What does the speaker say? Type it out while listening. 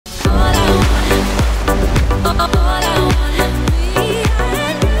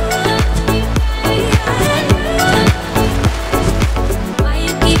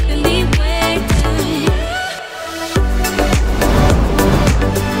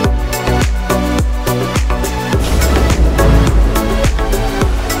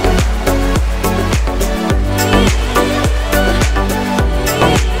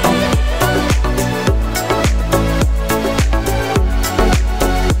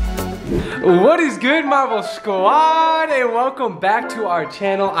What is good, Marvel Squad? And welcome back to our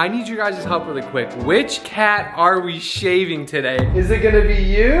channel. I need you guys' help really quick. Which cat are we shaving today? Is it gonna be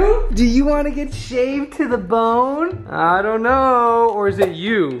you? Do you want to get shaved to the bone? I don't know. Or is it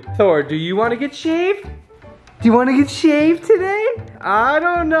you? Thor, do you want to get shaved? Do you want to get shaved today? I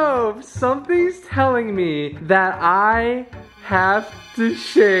don't know. Something's telling me that I have to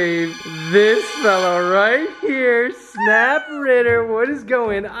shave this fella right here. Snap Ritter, what is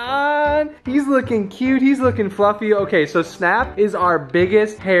going on? He's looking cute, he's looking fluffy. Okay, so Snap is our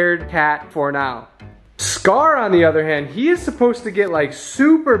biggest haired cat for now. Scar, on the other hand, he is supposed to get like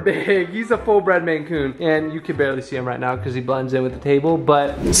super big. He's a full-bred Maine Coon, and you can barely see him right now because he blends in with the table,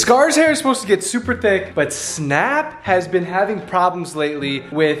 but Scar's hair is supposed to get super thick, but Snap has been having problems lately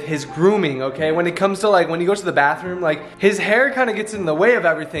with his grooming, okay? When it comes to like, when he goes to the bathroom, like his hair kind of gets in the way of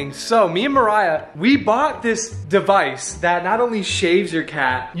everything. So me and Mariah, we bought this device that not only shaves your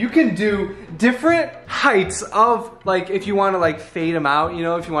cat, you can do different heights of, like, if you want to like fade them out, you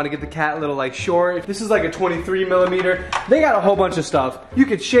know, if you want to get the cat a little like short. If this is like a 23 millimeter, they got a whole bunch of stuff. You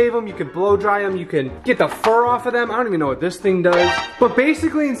could shave them, you could blow dry them, you can get the fur off of them. I don't even know what this thing does. But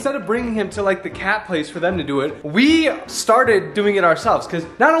basically, instead of bringing him to like the cat place for them to do it, we started doing it ourselves. Because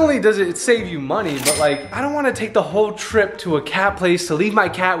not only does it save you money, but like, I don't want to take the whole trip to a cat place to leave my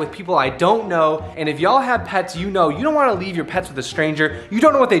cat with people I don't know. And if y'all have pets, you know, you don't want to leave your pets with a stranger. You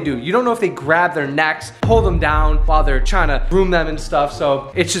don't know what they do. You don't know if they grab their necks, pull them down while they're trying to groom them and stuff.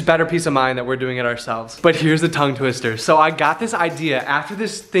 So it's just better peace of mind that we're doing it ourselves. But here's the tongue twister. So I got this idea after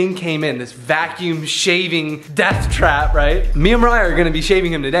this thing came in, this vacuum shaving death trap, right? Me and Mariah are gonna be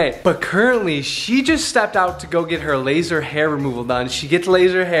shaving him today. But currently, she just stepped out to go get her laser hair removal done. She gets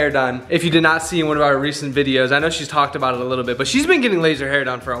laser hair done. If you did not see in one of our recent videos, I know she's talked about it a little bit, but she's been getting laser hair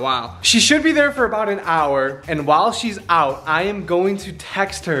done for a while. She should be there for about an hour. And while she's out, I am going to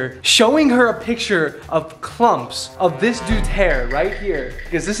text her, showing her a picture of clumps of this dude's hair right here.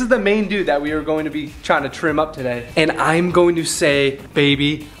 Because this is the main dude that we are going to be trying to trim up today. And I'm going to say,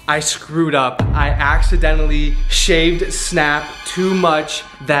 baby, I screwed up. I accidentally shaved Snap too much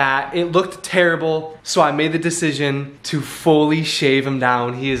that it looked terrible. So I made the decision to fully shave him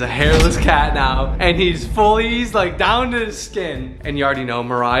down. He is a hairless cat now. And he's like down to his skin. And you already know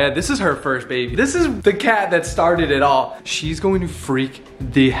Mariah, this is her first baby. This is the cat that started it all. She's going to freak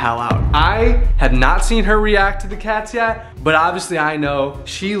the hell out. I have not seen her react to the cats yet, but obviously I know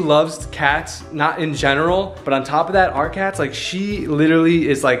she loves cats, not in general, but on top of that, our cats, like she literally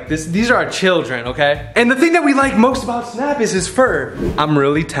is like this. These are our children, okay? And the thing that we like most about Snap is his fur. I'm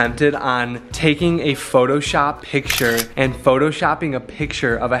really tempted on taking a Photoshop picture and photoshopping a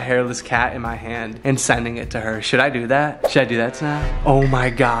picture of a hairless cat in my hand and sending it to her. Should I do that? Should I do that, Snap? Oh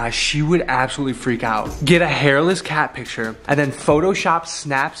my gosh, she would absolutely freak out. Get a hairless cat picture and then Photoshop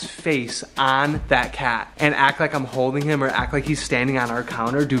Snap's face on that cat and act like I'm holding him or act like he's standing on our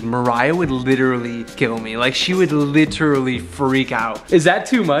counter. Dude, Mariah would literally kill me. Like, she would literally freak out. Is that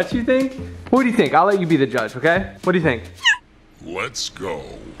too much, you think? What do you think? I'll let you be the judge, okay? What do you think? Let's go.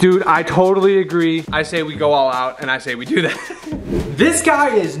 Dude, I totally agree. I say we go all out, and I say we do that. This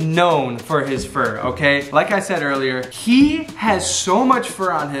guy is known for his fur, okay? Like I said earlier, he has so much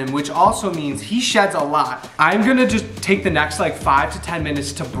fur on him, which also means he sheds a lot. I'm gonna just take the next like 5 to 10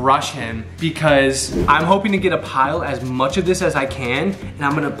 minutes to brush him because I'm hoping to get a pile as much of this as I can, and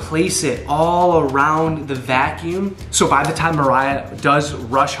I'm gonna place it all around the vacuum. So by the time Mariah does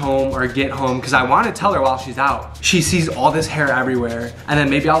rush home or get home, because I wanna tell her while she's out, she sees all this hair everywhere, and then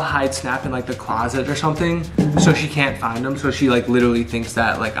maybe I'll hide Snap in like the closet or something so she can't find him, so she like literally thinks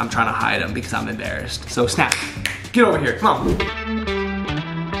that like I'm trying to hide him because I'm embarrassed. So Snap, get over here, come on.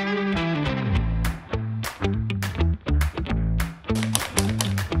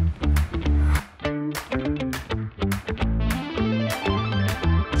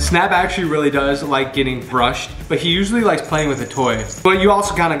 Snap actually really does like getting brushed, but he usually likes playing with a toy. But you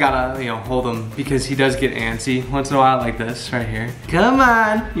also kind of gotta, you know, hold him because he does get antsy once in a while, like this right here. Come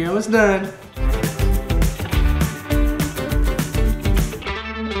on, you're almost done.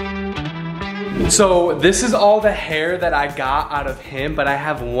 So this is all the hair that I got out of him, but I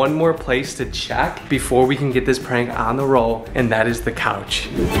have one more place to check before we can get this prank on the roll, and that is the couch.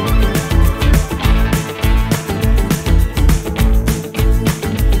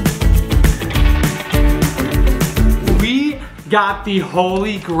 Got the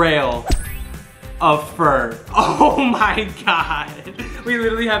holy grail of fur. Oh my God. We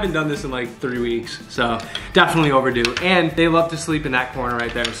literally haven't done this in like 3 weeks, so definitely overdue. And they love to sleep in that corner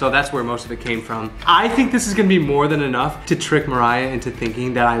right there, so that's where most of it came from. I think this is gonna be more than enough to trick Mariah into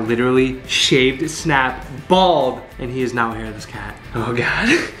thinking that I literally shaved Snap bald, and he is now a hairless cat. Oh God.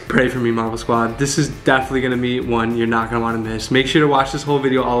 Pray for me, Marvel Squad. This is definitely gonna be one you're not gonna wanna miss. Make sure to watch this whole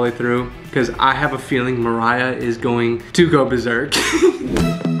video all the way through, because I have a feeling Mariah is going to go berserk.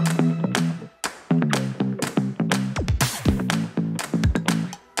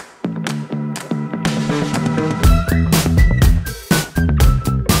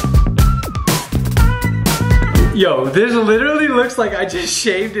 Yo, this literally looks like I just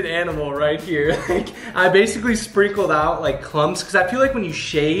shaved an animal right here. Like, I basically sprinkled out like clumps, because I feel like when you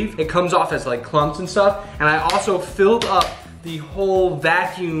shave, it comes off as like clumps and stuff. And I also filled up the whole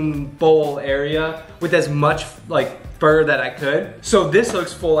vacuum bowl area with as much like fur that I could. So this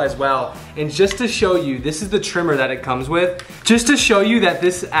looks full as well. And just to show you, this is the trimmer that it comes with. Just to show you that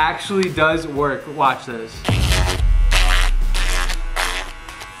this actually does work, watch this.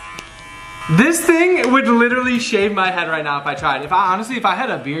 This thing would literally shave my head right now if I tried. Honestly, if I had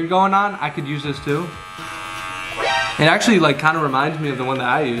a beard going on, I could use this too. It actually like kind of reminds me of the one that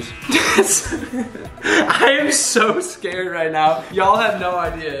I use. I am so scared right now. Y'all have no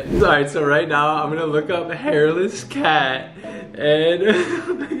idea. All right, so right now I'm gonna look up hairless cat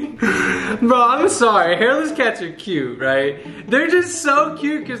and bro, I'm sorry, hairless cats are cute, right? They're just so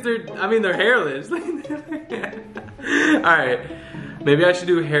cute because they're hairless. All right, maybe I should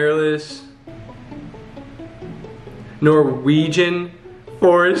do hairless Norwegian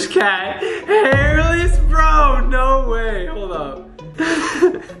forest cat. Hairless, bro, no way, hold up.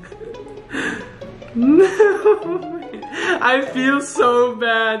 No, I feel so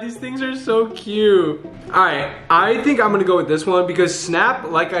bad. These things are so cute. All right, I think I'm gonna go with this one because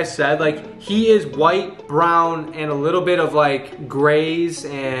Snap, like I said, like he is white, brown, and a little bit of like grays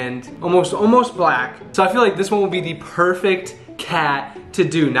and almost black. So I feel like this one will be the perfect cat to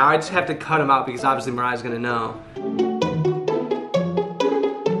do. Now I just have to cut him out because obviously Mariah's gonna know.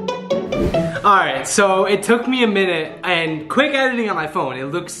 Alright, so it took me a minute and quick editing on my phone.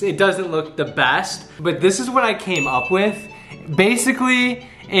 It doesn't look the best, but this is what I came up with. Basically,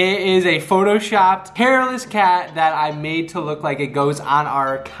 it is a photoshopped hairless cat that I made to look like it goes on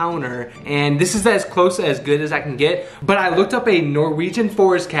our counter. And this is as close as good as I can get. But I looked up a Norwegian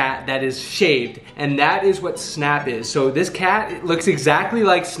forest cat that is shaved. And that is what Snap is. So this cat looks exactly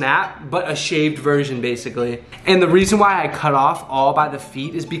like Snap, but a shaved version basically. And the reason why I cut off all by the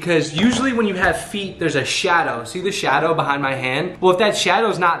feet is because usually when you have feet, there's a shadow. See the shadow behind my hand? Well, if that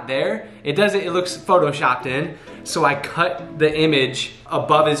shadow's not there, it looks photoshopped in. So I cut the image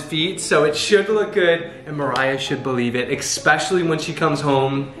above his feet, so it should look good, and Mariah should believe it, especially when she comes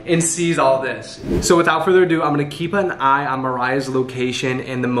home and sees all this. So without further ado, I'm gonna keep an eye on Mariah's location,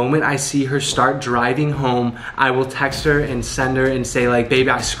 and the moment I see her start driving home, I will text her and send her and say like,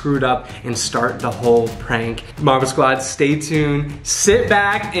 baby, I screwed up, and start the whole prank. Marvel Squad, stay tuned, sit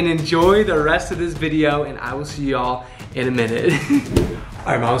back, and enjoy the rest of this video, and I will see y'all in a minute. All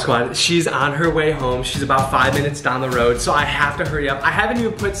right, Marvel Squad, she's on her way home. She's about 5 minutes down the road, so I have to hurry up. I haven't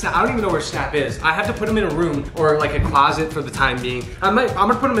even put Snap, I don't even know where Snap is. I have to put him in a room or like a closet for the time being. I'm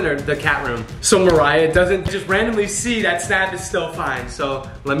gonna put him in the cat room so Mariah doesn't just randomly see that Snap is still fine. So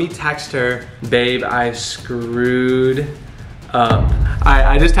let me text her, babe, I screwed up. All right,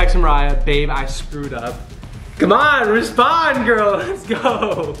 I just texted Mariah, babe, I screwed up. Come on, respond, girl, let's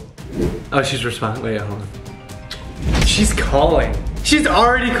go. Oh, she's responding, wait, hold on. She's calling. She's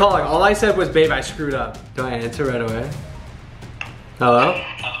already calling. All I said was, babe, I screwed up. Do I answer right away? Hello?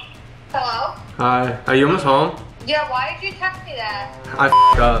 Hello? Hi. Are you almost home? Yeah, why did you text me that? I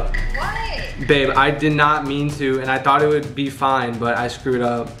f***ed up. What? Babe, I did not mean to, and I thought it would be fine, but I screwed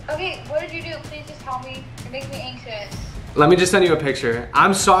up. Okay, what did you do? Please just tell me. It makes me anxious. Let me just send you a picture.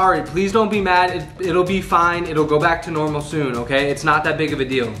 I'm sorry. Please don't be mad. It'll be fine. It'll go back to normal soon, okay? It's not that big of a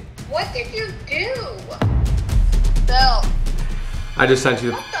deal. What did you do? Bill. I just sent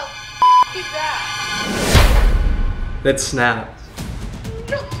you. What the f is that? That's Snap.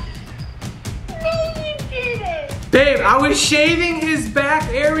 No, you didn't. Babe, I was shaving his back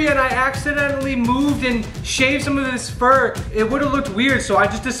area and I accidentally moved and shaved some of his fur. It would have looked weird, so I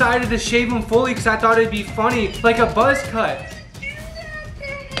just decided to shave him fully because I thought it'd be funny, like a buzz cut.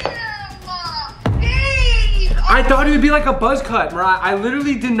 I thought it would be like a buzz cut, Mariah. I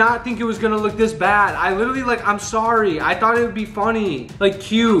literally did not think it was gonna look this bad. I literally, like, I'm sorry. I thought it would be funny, like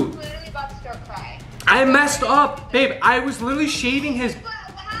cute. I was literally about to start crying. I messed up, babe. I was literally shaving his.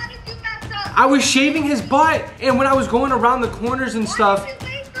 How did you mess up? I was shaving his butt, and when I was going around the corners and stuff. Why did you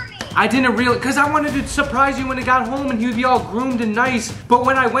wait for me? I didn't realize, because I wanted to surprise you when I got home and he would be all groomed and nice. But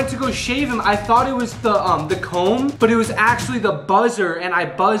when I went to go shave him, I thought it was the comb, but it was actually the buzzer, and I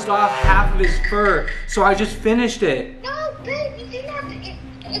buzzed off half of his fur. So I just finished it. No, babe, you didn't have to.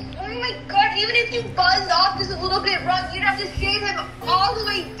 Oh my God, even if you buzzed off just a little bit wrong, you'd have to shave him all the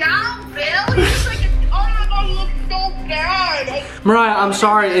way down, Bill. He looks like oh my God, he looks so bad. Mariah, I'm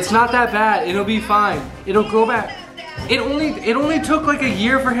sorry. It's not that bad. It'll be fine. It'll grow back. It only took like a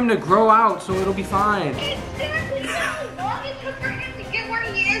year for him to grow out, so it'll be fine. Exactly. How long it took for him to get where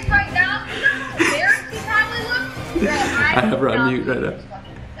he is right now? You know how embarrassed he probably looks? I have her on mute right now.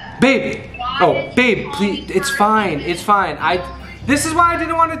 Babe. Oh, babe, please. It's fine. It's fine. This is why I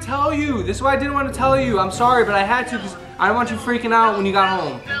didn't want to tell you. This is why I didn't want to tell you. I'm sorry, but I had to because I don't want you freaking out when you got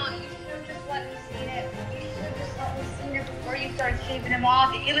home. No, you should have just let me see it. You should have just let me see it before you started shaving him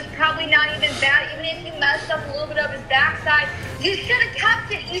off. It was probably not even bad. Even if you messed up a little bit of his backside, you should have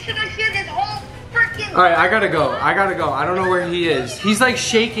kept it. You should have shaved his whole freaking. All right, I gotta go. I don't know where he is. He's like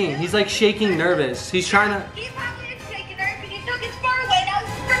shaking. He's like shaking nervous. He's trying to. He probably is shaking nervous because you took his fur away. Now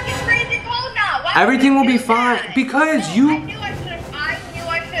he's freaking freezing cold now. Why Everything will would you be do fine that? because No, you. I knew I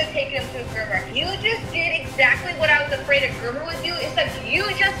should have taken him to a groomer. You just did exactly what I was afraid a groomer would do, except you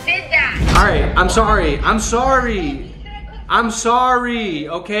just did that. All right, I'm sorry. I'm sorry. I'm sorry.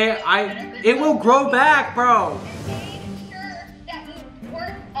 Okay, it will grow back, bro.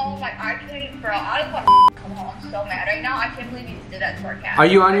 Oh my, I can't even, bro. I don't want to come home. I'm so mad right now. I can't believe you just did that to our cat. Are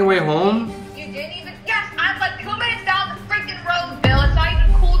you on your way home? You didn't even. Yes, I'm like 2 minutes down the freaking road, Bill. It's not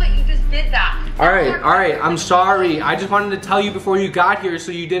even cool that you just did that. All right. I'm sorry. I just wanted to tell you before you got here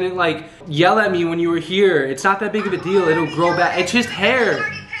so you didn't like yell at me when you were here. It's not that big of a deal. It'll grow back. It's just hair.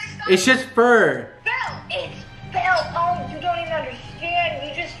 It's just fur. Bill, it's Bill. Oh, you don't even understand.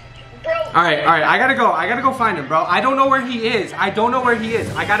 You just, bro. All right. I gotta go. I gotta go find him, bro. I don't know where he is. I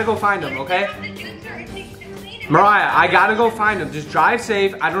gotta go find him, okay? Mariah, I gotta go find him. Just drive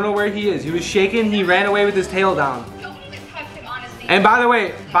safe. I don't know where he is. He was shaking. He ran away with his tail down. Don't even touch him, honestly. And by the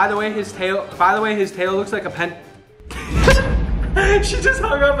way, his tail looks like a pen. She just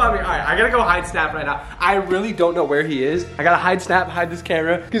hung up on me. All right, I gotta go hide Snap right now. I really don't know where he is. I gotta hide Snap, hide this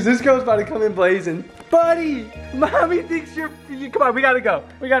camera, because this girl's about to come in blazing. Buddy, mommy thinks you're, come on, we gotta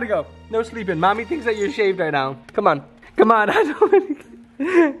go. No sleeping. Mommy thinks that you're shaved right now. Come on, I don't want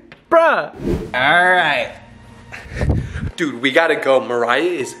to. Bruh. All right. Dude, we gotta go. Mariah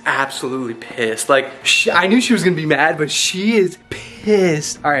is absolutely pissed. Like, I knew she was gonna be mad, but she is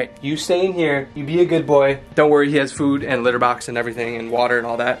pissed. All right, you stay in here. You be a good boy. Don't worry, he has food and litter box and everything and water and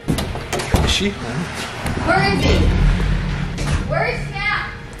all that. Is she home? Where is he? Where is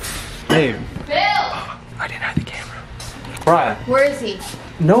Snap? Babe. Bill. I didn't have the camera. Mariah. Where is he?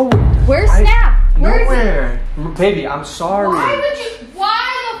 No. Where's Snap? Where is he? Nowhere. Baby, I'm sorry. Why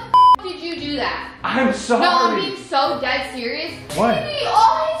the f did you do that? I'm sorry. No, I'm being so dead serious. What? Baby,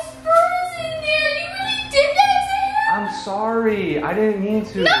 all his fur is in there. You really did that to him? I'm sorry. I didn't mean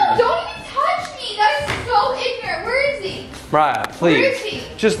to. No, don't even touch me. That's so ignorant. Where is he? Mariah, please. Where is he?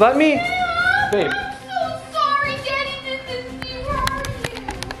 Just let me. Babe. I'm so sorry, Daddy did this to you. Where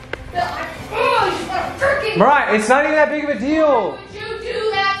are you? Freaking. Mariah, it's not even that big of a deal. Why would you do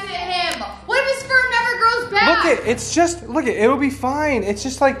that to him? What if his fur never grows back? Look, it'll be fine. It's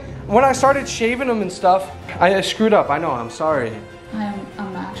just like when I started shaving him and stuff, I screwed up. I know, I'm sorry.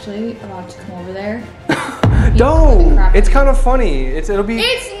 I'm actually about to come over there. No, it's kind of funny. It'll be.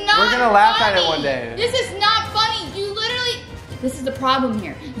 It's not. We're gonna laugh at funny. it one day. This is not funny. You literally. This is the problem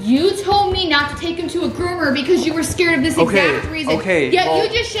here. You told me not to take him to a groomer because you were scared of this exact reason. Okay. Yeah, well,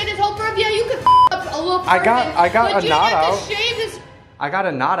 you just shaved his whole fur. Yeah, you could up a little. I got a knot out. Shave his. I got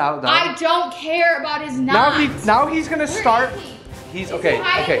a knot out though. I don't care about his knot. Now he's gonna start. Where is he? He's Is okay. he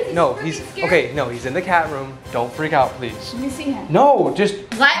hiding Okay, because no, he's he's freaking scared? okay. No, he's in the cat room. Don't freak out, please. Let me see him. No, just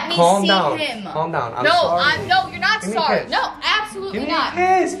Let me calm see down. him. Calm down. I'm no, sorry. no, you're not Give me a sorry. kiss. No, absolutely Give me not. a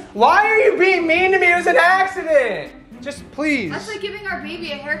kiss. Why are you being mean to me? It was an accident. Just please. That's like giving our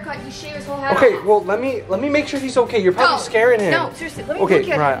baby a haircut. You shave his whole head Okay, off. well let me make sure he's okay. You're probably No, scaring him. no, seriously, let me okay,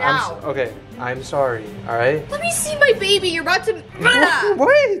 look at right, him now. okay, I'm sorry. All right. Let me see my baby. You're about to.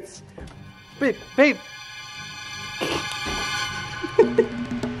 What? Babe.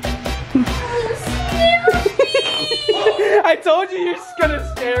 I told you you're just gonna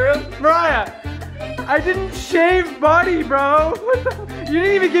scare him. Mariah, I didn't shave Buddy, bro. You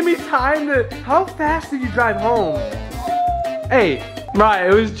didn't even give me time to. How fast did you drive home? Hey, Mariah,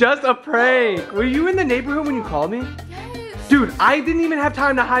 it was just a prank. Were you in the neighborhood when you called me? Yes. Dude, I didn't even have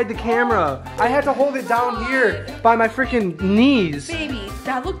time to hide the camera. I had to hold it down here by my freaking knees. Baby,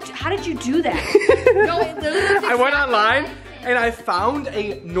 that looked. How did you do that? No, it literally looks I went exactly online. like him. and I found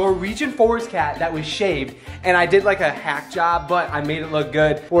a Norwegian forest cat that was shaved, and I did like a hack job, but I made it look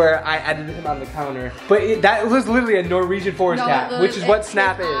good where I edited him on the counter. But that was literally a Norwegian forest cat, which is what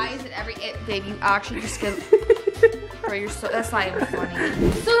Snap is. Eyes and babe, you actually just get. Bro, that's not even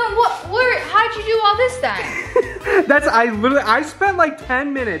funny. So then how did you do all this then? I spent like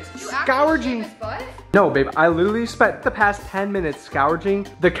 10 minutes scourging. His butt? No, babe, I literally spent the past 10 minutes scourging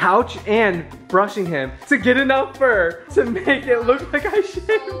the couch and brushing him to get enough fur to make it look like I shaved.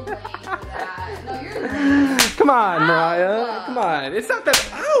 So lame for that. No, you're lame. Come on, Mariah. Come on. It's not that.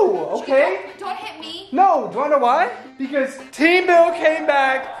 Ow, okay? Don't hit me. No, do you wanna know why? Because Team Bill came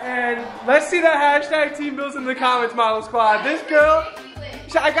back, and let's see that hashtag Team Bill's in the comments, Model Squad. This girl,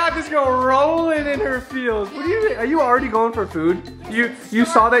 I got this girl rolling in her feels. What are you already going for food? You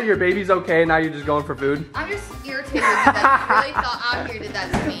saw that your baby's okay, now you're just going for food? I'm just irritated that you really thought out here did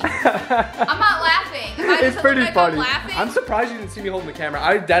that to me. I'm not laughing. It's pretty funny. Laughing? I'm surprised you didn't see me holding the camera.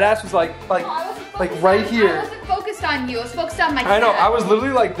 Deadass was like right here. I wasn't focused on you. I was focused on my cat. I know, I was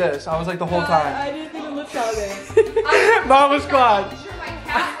literally like this. I was like the whole time. I didn't even look that way. Mama Squad. I'm sure my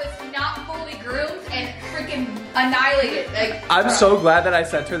cat was not fully groomed and freaking annihilated. Like, I'm so glad that I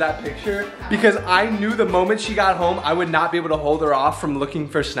sent her that picture because I knew the moment she got home, I would not be able to hold her off from looking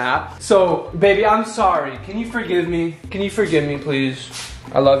for Snap. So, baby, I'm sorry. Can you forgive me? Can you forgive me, please?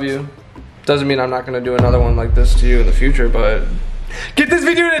 I love you. Doesn't mean I'm not gonna do another one like this to you in the future, but get this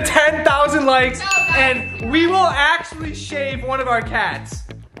video to 10,000 likes and we will actually shave one of our cats.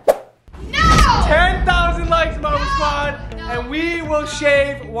 no! 10,000 likes, Mama Squad, and we will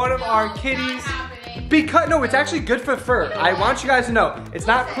shave one of our kitties. Because, no, it's actually good for fur. I want you guys to know, it's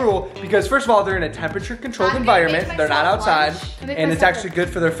not cruel because first of all, they're in a temperature controlled environment. They're not outside, and it's actually good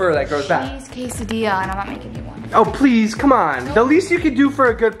for their fur that grows back. Cheese quesadilla, and I'm not making you one. Oh, please, come on. The least you could do for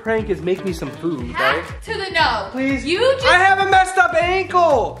a good prank is make me some food, right? To the no. Please. You just. I have a messed up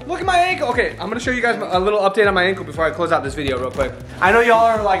ankle. Look at my ankle. Okay, I'm gonna show you guys a little update on my ankle before I close out this video real quick. I know y'all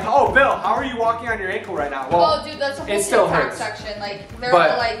are like, oh, Bill, how are you walking on your ankle right now? Well, oh, dude, that's a whole it still TikTok hurts. section. Like, they're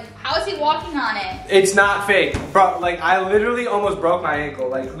all like, how is he walking on it? It's not fake, bro. Like, I literally almost broke my ankle.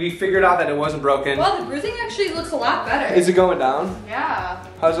 Like, we figured out that it wasn't broken. Well, the bruising actually looks a lot better. Is it going down? Yeah.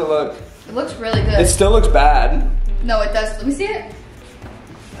 How's it look? It looks really good. It still looks bad. No, it does. Let me see it.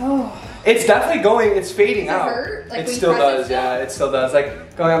 Oh. It's definitely going, it's fading out. Does it hurt? Like, it when still you press does, it? yeah, it still does.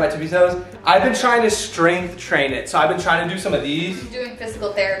 Like, going on my tippy toes. I've been trying to strength train it. So I've been trying to do some of these. You're doing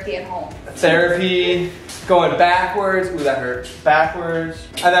physical therapy at home. Therapy, going backwards. Ooh, that hurt. Backwards.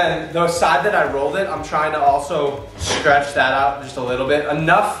 And then the side that I rolled it, I'm trying to also stretch that out just a little bit.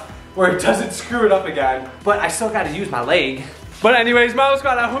 Enough where it doesn't screw it up again. But I still gotta use my leg. But anyways, Model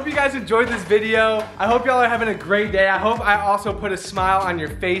Squad, I hope you guys enjoyed this video. I hope y'all are having a great day. I hope I also put a smile on your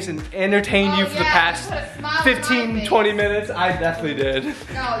face and entertained you for the past 15, 20 minutes. I definitely did.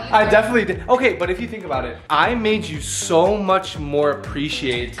 No, I definitely did. Okay, but if you think about it, I made you so much more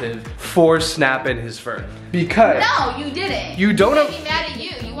appreciative for Snap and his fur. Because no, you didn't. You don't made me mad at you.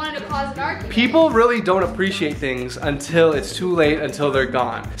 You wanted to cause an argument. People really don't appreciate things until it's too late, until they're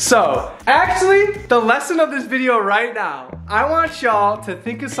gone. So, actually, the lesson of this video right now, I want y'all to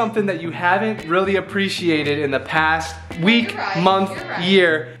think of something that you haven't really appreciated in the past week, month,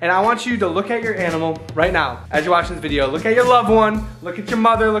 year. And I want you to look at your animal right now as you're watching this video. Look at your loved one, look at your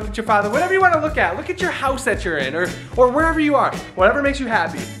mother, look at your father, whatever you want to look at. Look at your house that you're in or wherever you are. Whatever makes you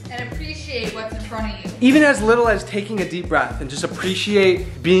happy. And appreciate what's in front of you. Even as little as taking a deep breath and just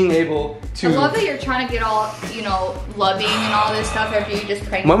appreciate being able to. I love that you're trying to get all, you know, loving and all this stuff after you just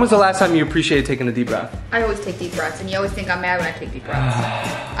prank. When was the last time you appreciated taking a deep breath? I always take deep breaths, and you always think I'm mad when I take deep breaths.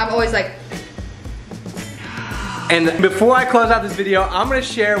 I'm always like. And before I close out this video, I'm gonna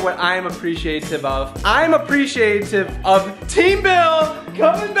share what I'm appreciative of. I'm appreciative of Team Bill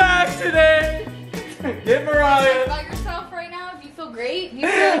coming back today. Get Mariah. About yourself right now? Do you feel great? Do you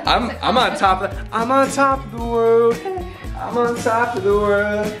feel like I'm on top of the, I'm on top of the world. I'm on top of the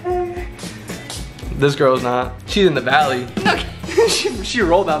world. This girl's not. She's in the valley. Okay. she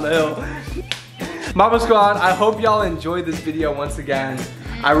rolled down the hill. Mama Squad, I hope y'all enjoyed this video once again.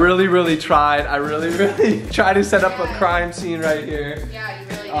 I really tried. I really tried to set up a crime scene right here. Yeah, you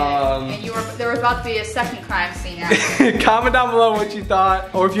really did. And there was about to be a second crime scene after. Comment down below what you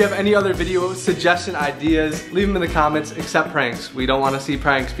thought, or if you have any other video suggestion ideas, leave them in the comments, except pranks. We don't want to see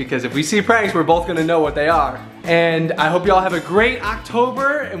pranks because if we see pranks, we're both gonna know what they are. And I hope y'all have a great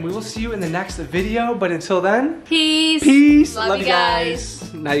October, and we will see you in the next video. But until then, peace. Peace. Love you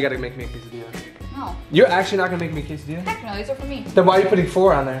guys. Now you gotta make me a quesadilla. No. You're actually not gonna make me a quesadilla? Heck no, these are for me. Then why are you putting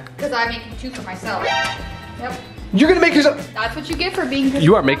 4 on there? Because I'm making 2 for myself. Yep. You're gonna make yourself. That's what you get for being.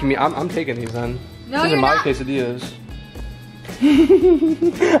 You are making me. I'm taking these then. No, these you're are my not. quesadillas.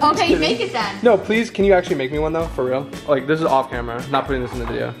 Okay, make it then. No, please, can you actually make me one though, for real? Like, this is off camera, not putting this in the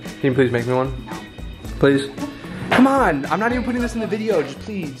video. Can you please make me one? No. Please? Come on, I'm not even putting this in the video, just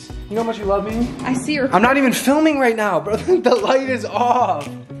please. You know how much you love me? I see your. I'm not even filming right now, bro. The light is off.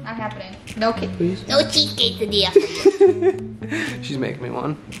 Not happening. No cake. Please? No cheesecake quesadilla. She's making me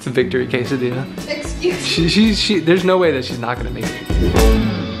one. It's a victory quesadilla. Excuse me. There's no way that she's not gonna make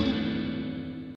it.